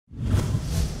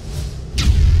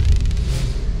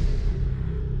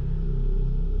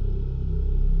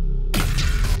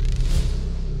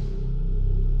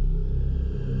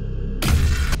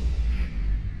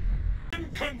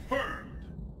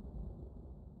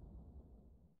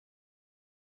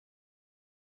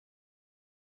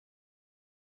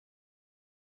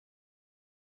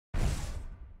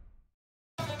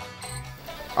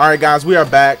Alright guys, we are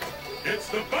back.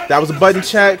 That was a button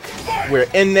check. We're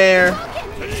in there.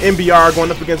 MBR going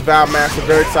up against Valmaster.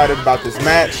 Very excited about this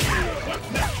match.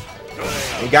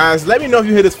 And guys, let me know if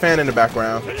you hear this fan in the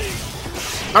background.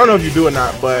 I don't know if you do or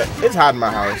not, but it's hot in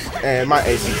my house and my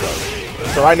AC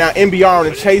goes. So right now, MBR on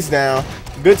the chase down.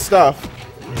 Good stuff.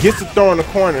 Gets the throw in the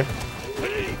corner.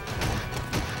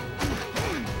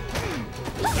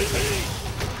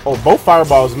 Oh, both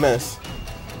fireballs miss.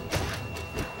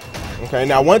 Okay,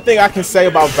 now one thing I can say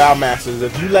about Valmaster is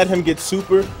if you let him get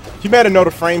super, you better know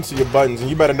the frames to your buttons and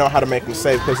you better know how to make him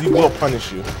safe because he will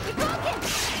punish you.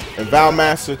 And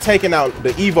Valmaster taking out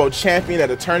the Evo champion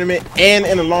at a tournament and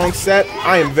in a long set.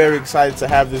 I am very excited to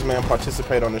have this man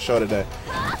participate on the show today.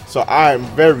 So I am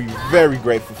very, very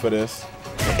grateful for this.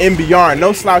 MBR,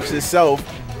 no slouch itself,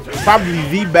 probably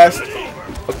the best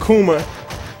Akuma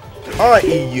on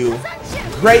EU.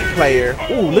 Great player.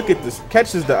 Ooh, look at this.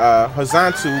 Catches the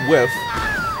horizontal whiff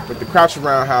with the crouch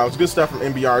roundhouse. Good stuff from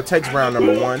MBR. Takes round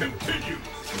number 1.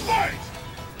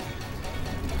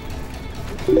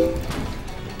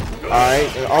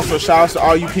 Alright, and also shout out to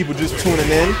all you people just tuning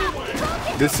in.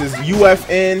 This is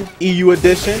UFN EU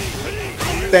edition.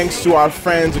 Thanks to our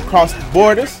friends across the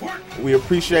borders. We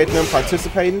appreciate them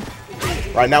participating.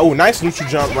 Right now, ooh, nice neutral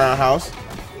jump roundhouse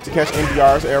to catch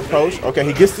MBR's air approach. Okay,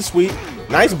 he gets the sweep.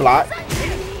 Nice block.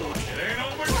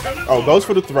 Oh, goes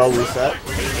for the throw reset.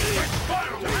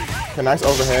 Okay, nice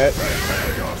overhead.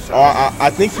 Oh, I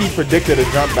think he predicted a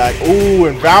jump back. Ooh,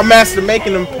 and Valmaster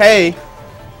making him pay.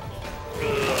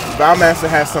 Valmaster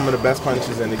has some of the best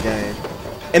punches in the game.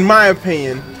 In my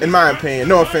opinion,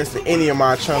 no offense to any of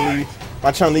my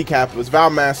Chun-Li cappers,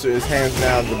 Valmaster is hands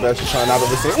down the best Chun I've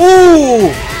ever seen.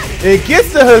 Ooh! It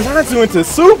gets the horizontal into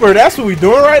super. That's what we're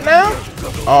doing right now?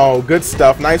 Oh, good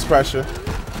stuff. Nice pressure.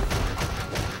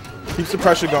 Keeps the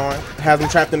pressure going. Has him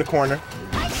trapped in the corner.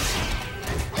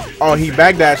 Oh, he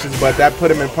backdashes, but that put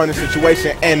him in punish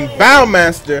situation. And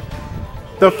Valmaster,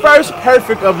 the first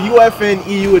perfect of UFN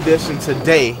EU edition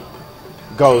today,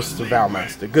 goes to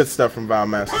Valmaster. Good stuff from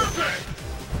Valmaster.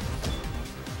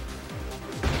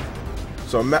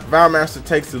 So Valmaster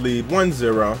takes the lead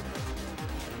 1-0.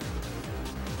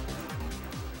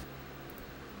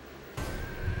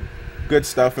 Good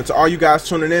stuff. And to all you guys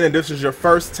tuning in, and this is your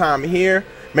first time here,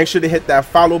 make sure to hit that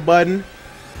follow button.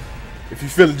 If you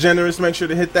feel generous, make sure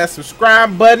to hit that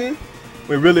subscribe button.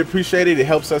 We really appreciate it. It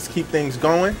helps us keep things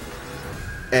going.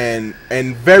 And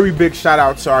very big shout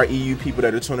out to our EU people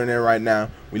that are tuning in right now.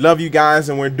 We love you guys,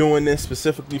 and we're doing this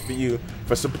specifically for you,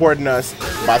 for supporting us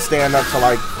by staying up till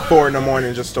like 4 in the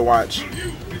morning just to watch.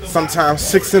 Sometimes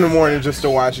 6 in the morning just to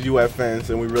watch UFNs,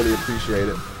 and we really appreciate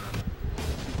it.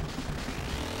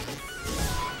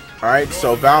 Alright,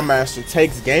 so Valmaster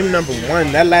takes game number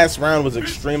 1. That last round was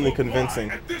extremely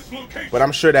convincing, but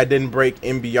I'm sure that didn't break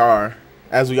MBR.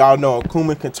 As we all know,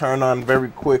 Akuma can turn on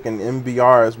very quick, and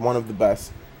MBR is one of the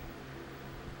best.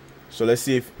 So let's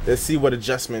see what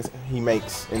adjustments he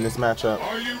makes in this matchup.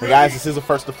 And guys, this is a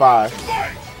 1st to 5.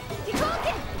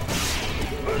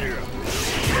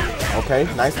 Okay,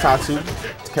 nice Tatsu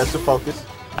to catch the focus.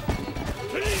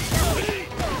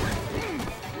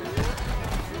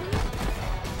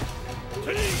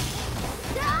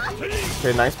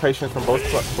 Okay, nice patience from both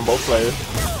players.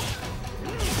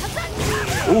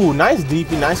 Ooh, nice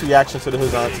DP, nice reaction to the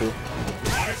horizontal.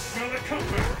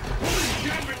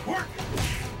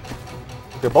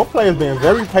 Okay, both players being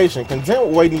very patient, content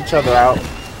with waiting each other out.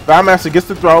 Valmaster gets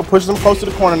the throw, pushes him close to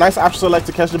the corner. Nice option select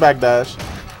to catch the backdash.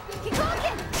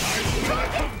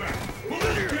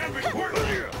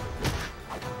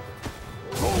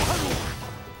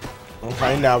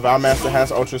 Okay, now Valmaster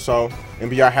has Ultra, so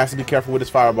MBR has to be careful with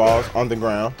his fireballs on the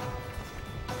ground.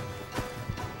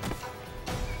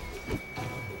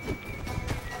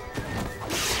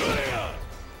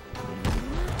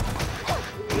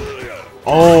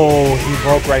 Oh, he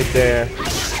broke right there.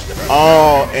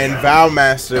 Oh, and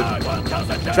Valmaster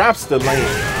drops the lane.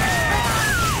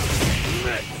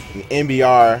 And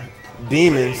MBR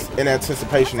demons in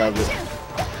anticipation of it.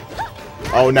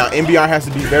 Oh, now MBR has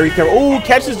to be very careful. Ooh,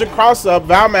 catches the cross up.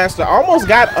 Valmaster almost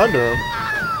got under him.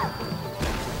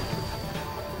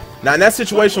 Now in that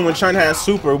situation when Chun has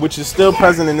super, which is still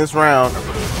present in this round,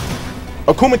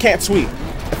 Akuma can't sweep.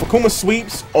 If Akuma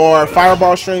sweeps or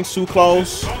fireball strings too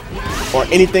close or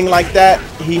anything like that,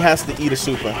 he has to eat a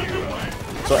super.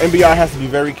 So MBR has to be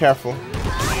very careful.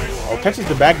 Oh, catches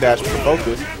the backdash with the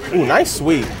focus. Ooh, nice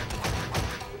sweep.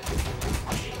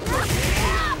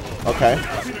 Okay,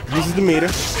 uses the meter.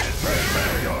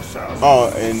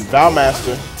 Oh, and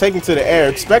Valmaster taking to the air,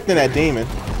 expecting that demon.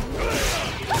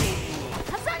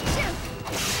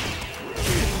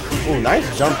 Ooh,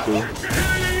 nice jump through.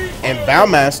 And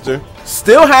Valmaster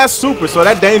still has super, so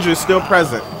that danger is still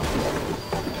present.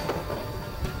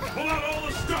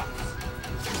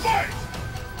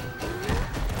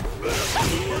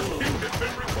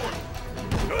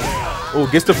 Ooh,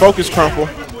 gets the focus crumple.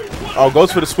 Oh,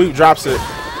 goes for the sweep, drops it.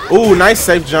 Ooh, nice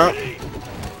safe jump.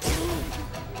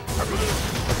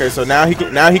 Okay, so now he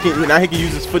can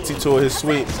use his footsie tool, his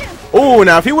sweep. Ooh,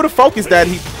 now if he would have focused that,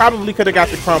 he probably could have got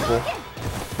the crumple,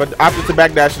 but opted to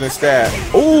backdash instead.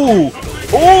 Ooh,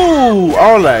 ooh,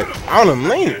 all them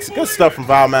links. Good stuff from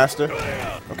Valmaster.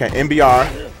 Okay, MBR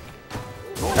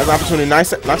has an opportunity.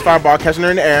 Nice fireball, catching her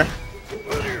in the air.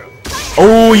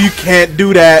 Oh, you can't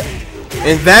do that.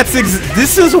 And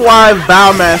this is why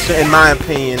Valmaster, in my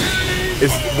opinion,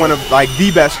 is one of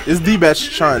the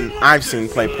best Chun I've seen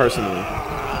play personally.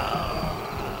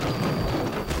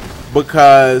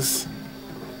 Because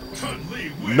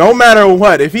no matter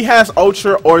what, if he has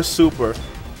Ultra or Super,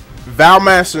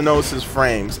 Valmaster knows his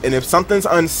frames, and if something's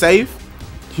unsafe,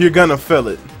 you're gonna feel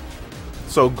it.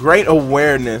 So great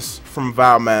awareness from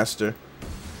Valmaster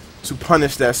to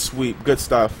punish that sweep. Good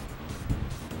stuff.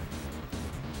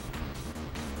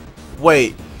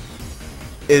 Wait,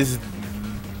 is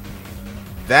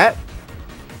that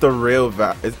the real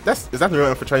Val? Is that the real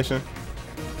infiltration?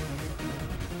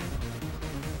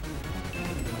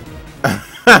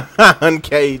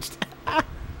 Uncaged.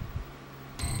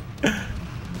 Glory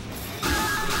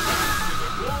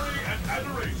and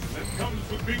adoration that comes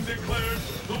with being declared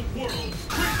the world's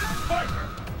greatest fighter.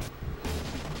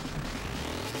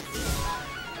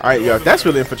 All right, yo, if that's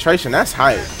really infiltration, that's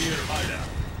hype.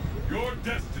 Your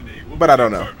destiny will But I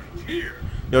don't know. here.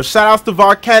 Yo, shout outs to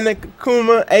Volcanic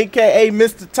Akuma, aka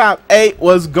Mr. Top 8.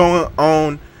 What's going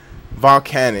on,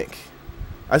 Volcanic?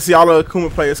 I see all the Akuma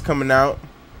players coming out.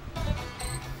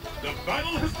 The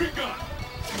battle has begun.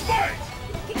 Fight!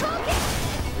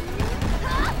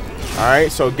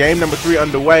 Alright, so game number 3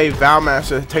 underway.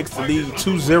 Valmaster takes the lead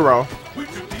 2-0. Which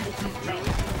of these two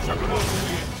champions?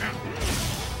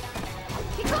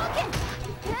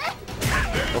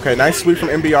 Okay, nice sweep from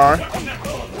MBR.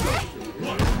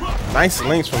 Nice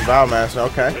links from Valmaster,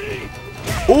 okay.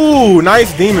 Ooh,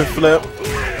 nice demon flip.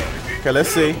 Okay, let's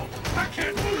see.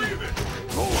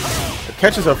 The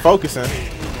catches are focusing.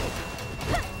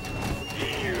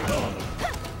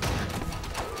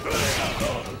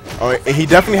 Oh, and he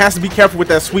definitely has to be careful with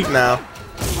that sweep now,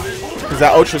 because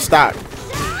that Ultra stock.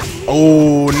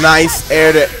 Oh, nice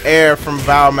air-to-air from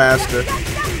Valmaster.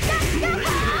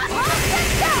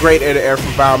 Great air-to-air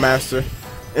from Valmaster.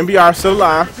 MBR still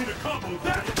alive.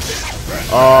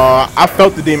 I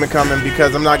felt the demon coming,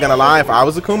 because I'm not gonna lie, if I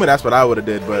was Akuma, that's what I would have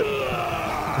did, but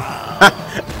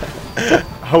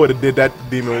I would have did that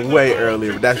demon way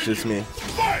earlier, but that's just me.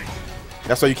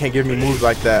 That's why you can't give me moves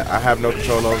like that. I have no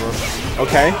control over them.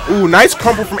 Okay. Ooh, nice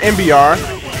crumple from MBR.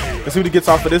 Let's see what he gets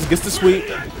off of this. Gets the sweep.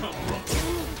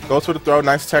 Goes for the throw.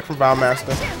 Nice tech from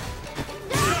Valmaster.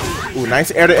 Ooh,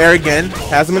 nice air-to-air again.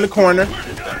 Has him in the corner.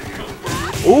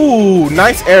 Ooh,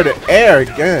 nice air-to-air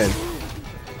again.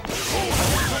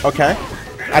 Okay.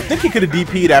 I think he could have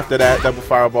DP'd after that double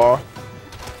fireball.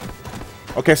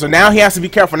 Okay, so now he has to be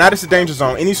careful. Now this is danger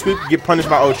zone. Any sweep can get punished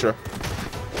by Ultra.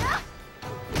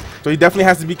 So he definitely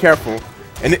has to be careful.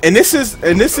 And this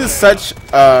is such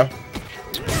a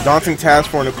daunting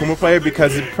task for an Akuma player,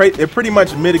 because it pretty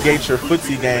much mitigates your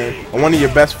footsie game and one of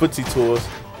your best footsie tools.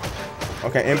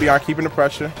 Okay, MBR keeping the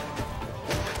pressure.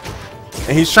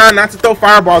 And he's trying not to throw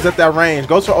fireballs at that range.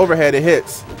 Goes for overhead, it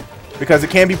hits, because it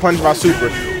can be punished by super.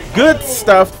 Good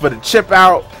stuff for the chip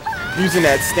out, using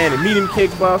that standard medium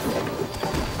kick buff.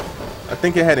 I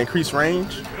think it had increased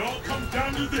range. It all comes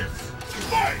down to this.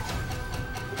 Fight!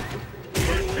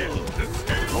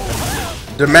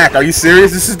 Mac, are you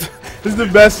serious? This is the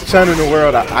best Chun in the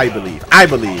world, I believe. I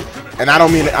believe. And I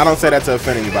don't say that to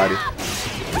offend anybody.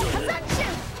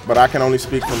 But I can only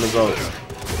speak from results.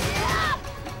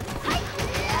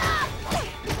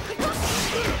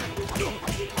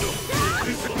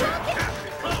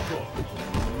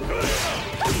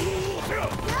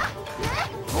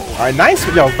 Alright, nice.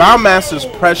 Yo, Valmaster's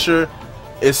pressure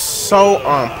is so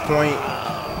on point.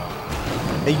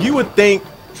 And you would think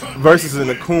versus an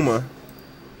Akuma,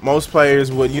 most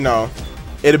players would,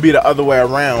 it'd be the other way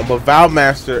around. But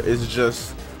Valmaster is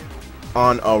just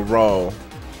on a roll.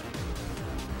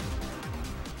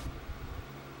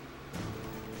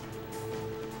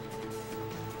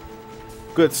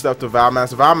 Good stuff to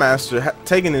Valmaster. Valmaster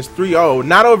taking his 3-0.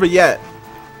 Not over yet.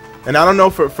 And I don't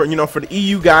know for the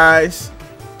EU guys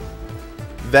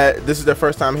that this is their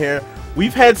first time here.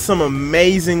 We've had some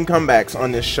amazing comebacks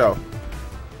on this show.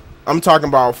 I'm talking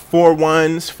about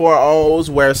 4-1s, 4-0s,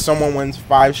 where someone wins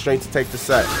 5 straight to take the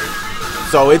set.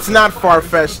 So it's not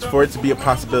far-fetched for it to be a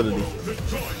possibility.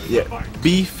 Yeah,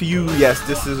 B-Few, yes,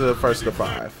 this is a first of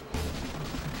 5.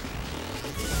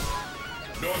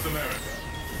 North America,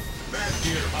 Mad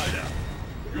Gear Hideout.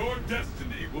 Your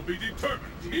destiny will be determined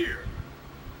here.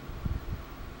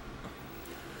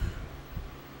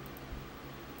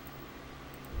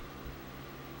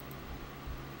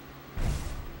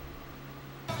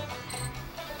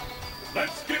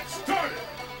 Let's get started.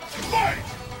 Fight!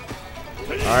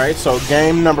 Alright, so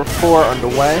game number 4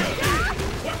 underway.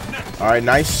 Alright,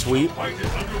 nice sweep. Fight is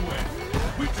underway.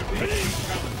 We took the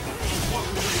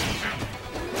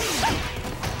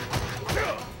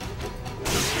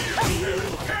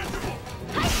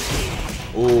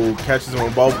challenge. Ooh, catches him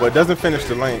with both, but doesn't finish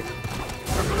the link.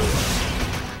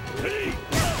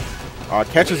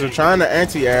 Catches are trying to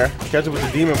anti-air. Catch it with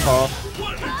the demon paw.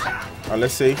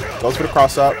 Let's see. Goes for the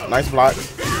cross up. Nice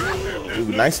blocks.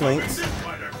 Ooh, nice links.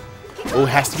 Ooh,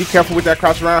 has to be careful with that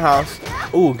crouch roundhouse.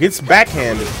 Ooh, gets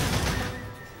backhanded.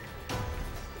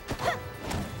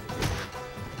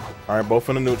 Alright, both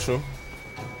in the neutral.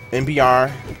 MBR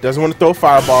doesn't want to throw a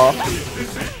fireball.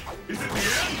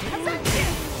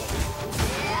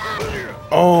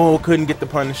 Oh, couldn't get the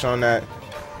punish on that.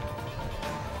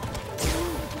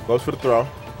 Goes for the throw.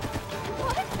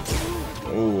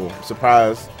 Ooh,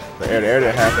 surprise. The air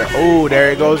that happened. Oh,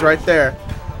 there it goes right there.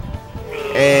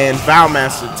 And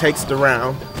Valmaster takes the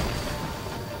round.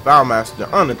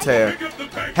 Valmaster on the tear.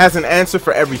 Has an answer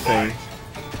for everything.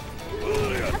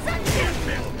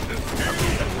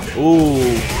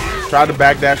 Ooh. Tried to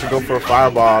backdash and go for a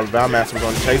fireball. Valmaster was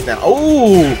on the chase down.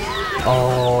 Ooh.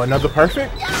 Oh, another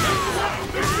perfect?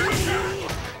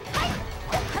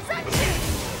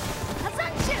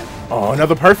 Oh,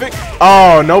 another perfect?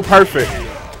 Oh, no perfect.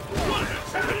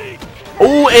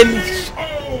 Ooh, and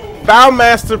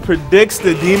Valmaster predicts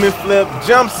the demon flip,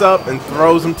 jumps up, and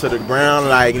throws him to the ground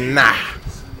like, nah.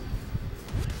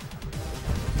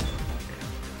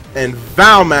 And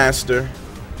Valmaster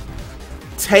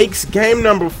takes game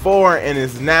number 4 and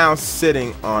is now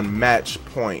sitting on match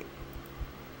point.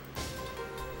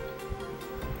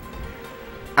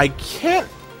 I can't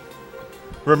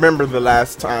remember the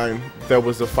last time there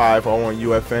was a 5-0 on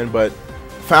UFN, but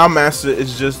Valmaster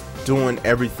is just doing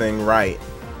everything right.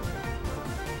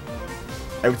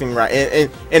 Everything right. And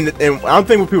I don't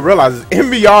think what people realize is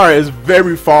MBR is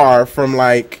very far from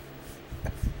like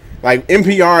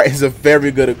MBR is a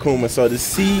very good Akuma. So to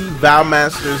see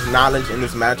Valmaster's knowledge in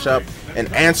this matchup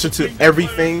and answer to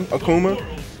everything Akuma,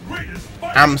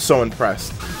 I'm so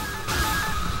impressed.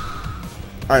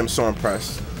 I am so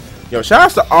impressed. Yo, shout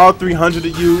outs to all 300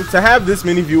 of you. To have this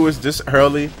many viewers this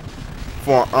early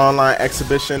for an online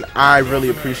exhibition, I really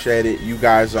appreciate it. You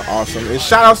guys are awesome. And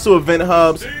shout outs to Event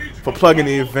Hubs for plugging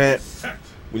the event.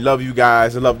 We love you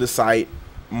guys. I love the site.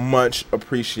 Much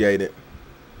appreciated.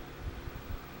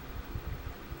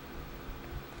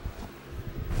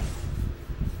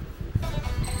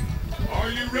 Are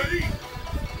you ready?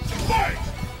 Fight!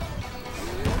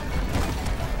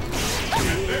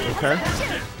 Okay.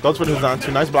 Goes for the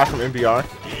Zantu. Nice block from MBR.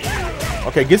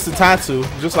 Okay, gets the Tatsu.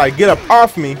 Just like, get up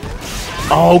off me.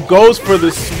 Oh, goes for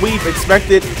the sweep.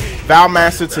 Expected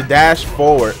Valmaster to dash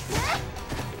forward.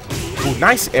 Ooh,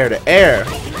 nice air to air.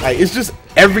 Like, it's just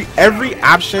every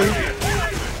option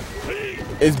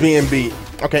is being beat.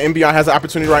 Okay, MBR has an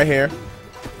opportunity right here.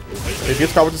 It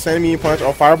gets caught with the same medium punch.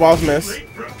 Oh, fireballs miss.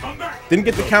 Didn't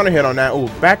get the counter hit on that. Ooh,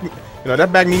 back. You know,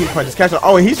 that back medium punch is catching.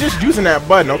 Oh, and he's just using that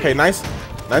button. Okay, nice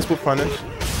split punish.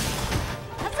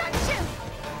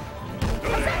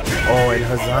 Oh, and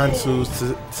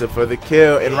Hazansu for the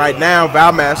kill. And right now,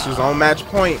 Valmaster's on match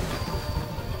point.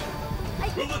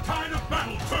 Will the tide of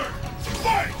battle turn?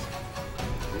 Fight!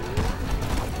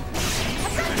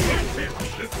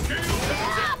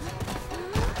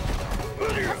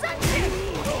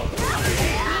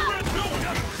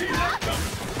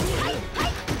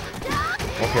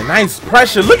 Okay, nice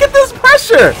pressure. Look at this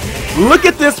pressure. Look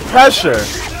at this pressure.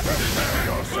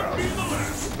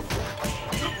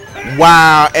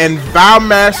 Wow, and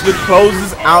Valmaster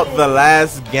closes out the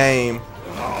last game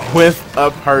with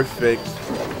a perfect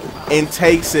and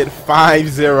takes it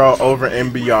 5-0 over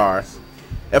MBR.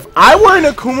 If I were an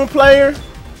Akuma player,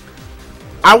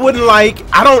 I wouldn't like,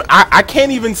 I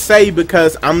can't even say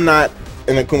because I'm not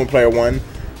an Akuma player one.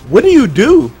 What do you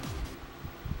do?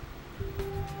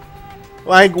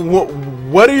 Like,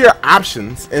 what are your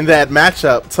options in that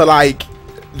matchup to like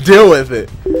deal with it?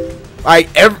 Like,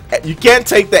 you can't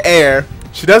take the air.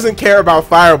 She doesn't care about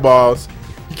fireballs.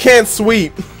 You can't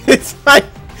sweep. It's like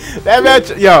that match.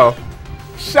 Yo,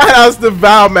 shout outs to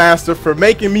Valmaster for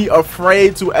making me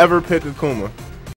afraid to ever pick Akuma.